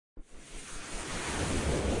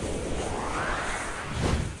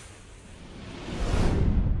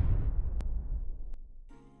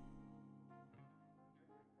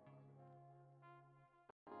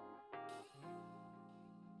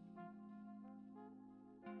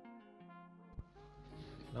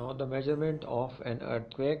Now the measurement of an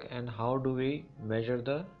earthquake, and how do we measure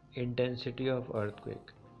the intensity of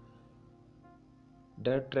earthquake.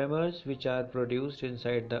 The tremors which are produced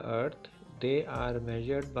inside the earth, they are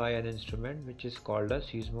measured by an instrument which is called a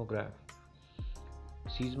seismograph.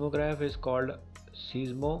 Seismograph is called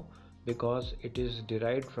seismo because it is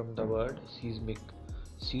derived from the word seismic.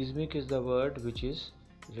 Seismic is the word which is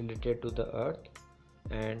related to the earth,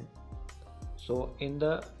 and so in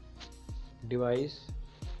the device,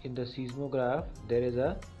 in the seismograph, there is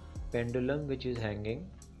a pendulum which is hanging.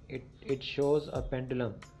 It shows a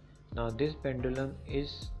pendulum. Now this pendulum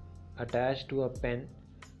is attached to a pen,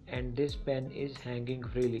 and this pen is hanging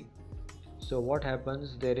freely. So what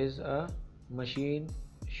happens, there is a machine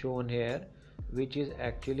shown here which is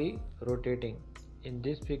actually rotating. In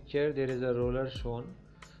this picture there is a roller shown.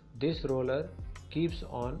 This roller keeps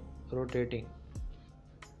on rotating.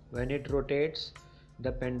 When it rotates,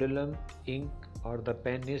 the pendulum ink or the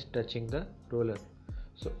pen is touching the roller.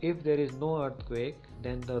 So if there is no earthquake,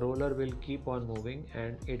 then the roller will keep on moving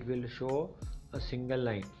and it will show a single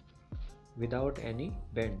line without any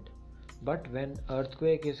bend. But when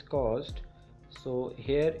earthquake is caused, so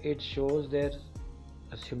here it shows there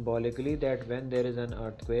symbolically that when there is an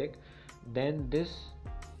earthquake, then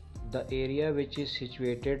the area which is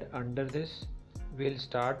situated under this will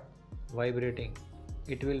start vibrating.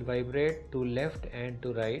 It will vibrate to left and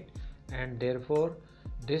to right, and therefore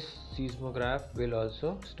this seismograph will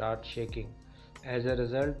also start shaking. As a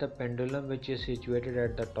result, the pendulum which is situated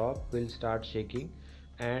at the top will start shaking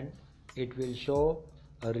and it will show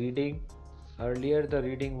a reading. Earlier the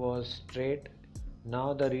reading was straight,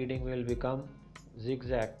 now the reading will become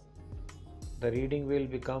zigzag. The reading will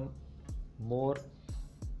become more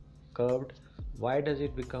curved. Why does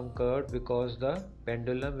it become curved? Because the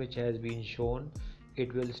pendulum which has been shown,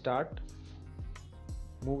 it will start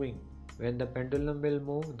moving. When the pendulum will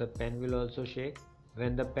move, the pen will also shake.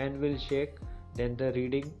 When the pen will shake, then the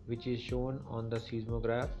reading which is shown on the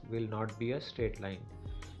seismograph will not be a straight line.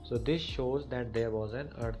 So this shows that there was an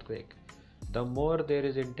earthquake. The more there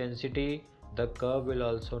is intensity, the curve will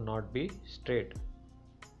also not be straight.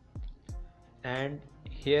 And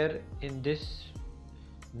here in this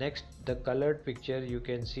next, the colored picture, you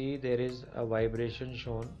can see there is a vibration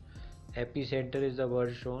shown. Epicenter is the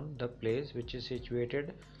word shown, the place which is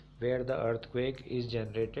situated where the earthquake is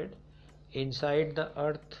generated. Inside the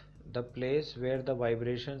earth, the place where the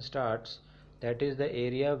vibration starts, that is the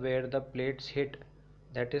area where the plates hit,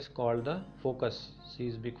 that is called the focus,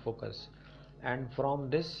 seismic focus. And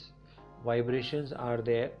from this, vibrations are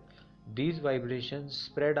there. These vibrations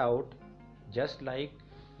spread out just like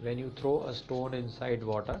when you throw a stone inside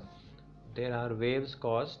water. There are waves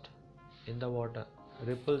caused in the water,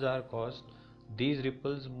 ripples are caused. These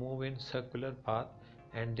ripples move in circular path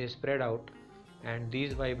and they spread out, and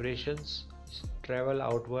these vibrations travel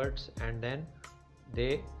outwards, and then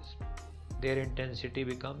their intensity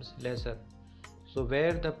becomes lesser. So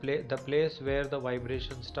where the place where the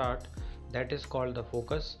vibrations start, that is called the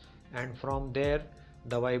focus, and from there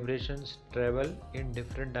the vibrations travel in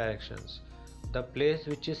different directions. The place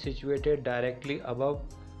which is situated directly above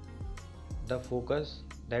the focus,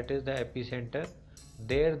 that is the epicenter,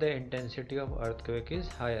 there the intensity of earthquake is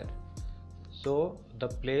higher. So the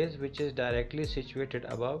place which is directly situated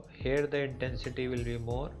above, here the intensity will be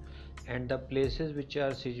more, and the places which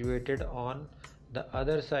are situated on the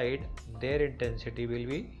other side, their intensity will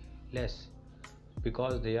be less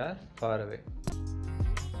because they are far away.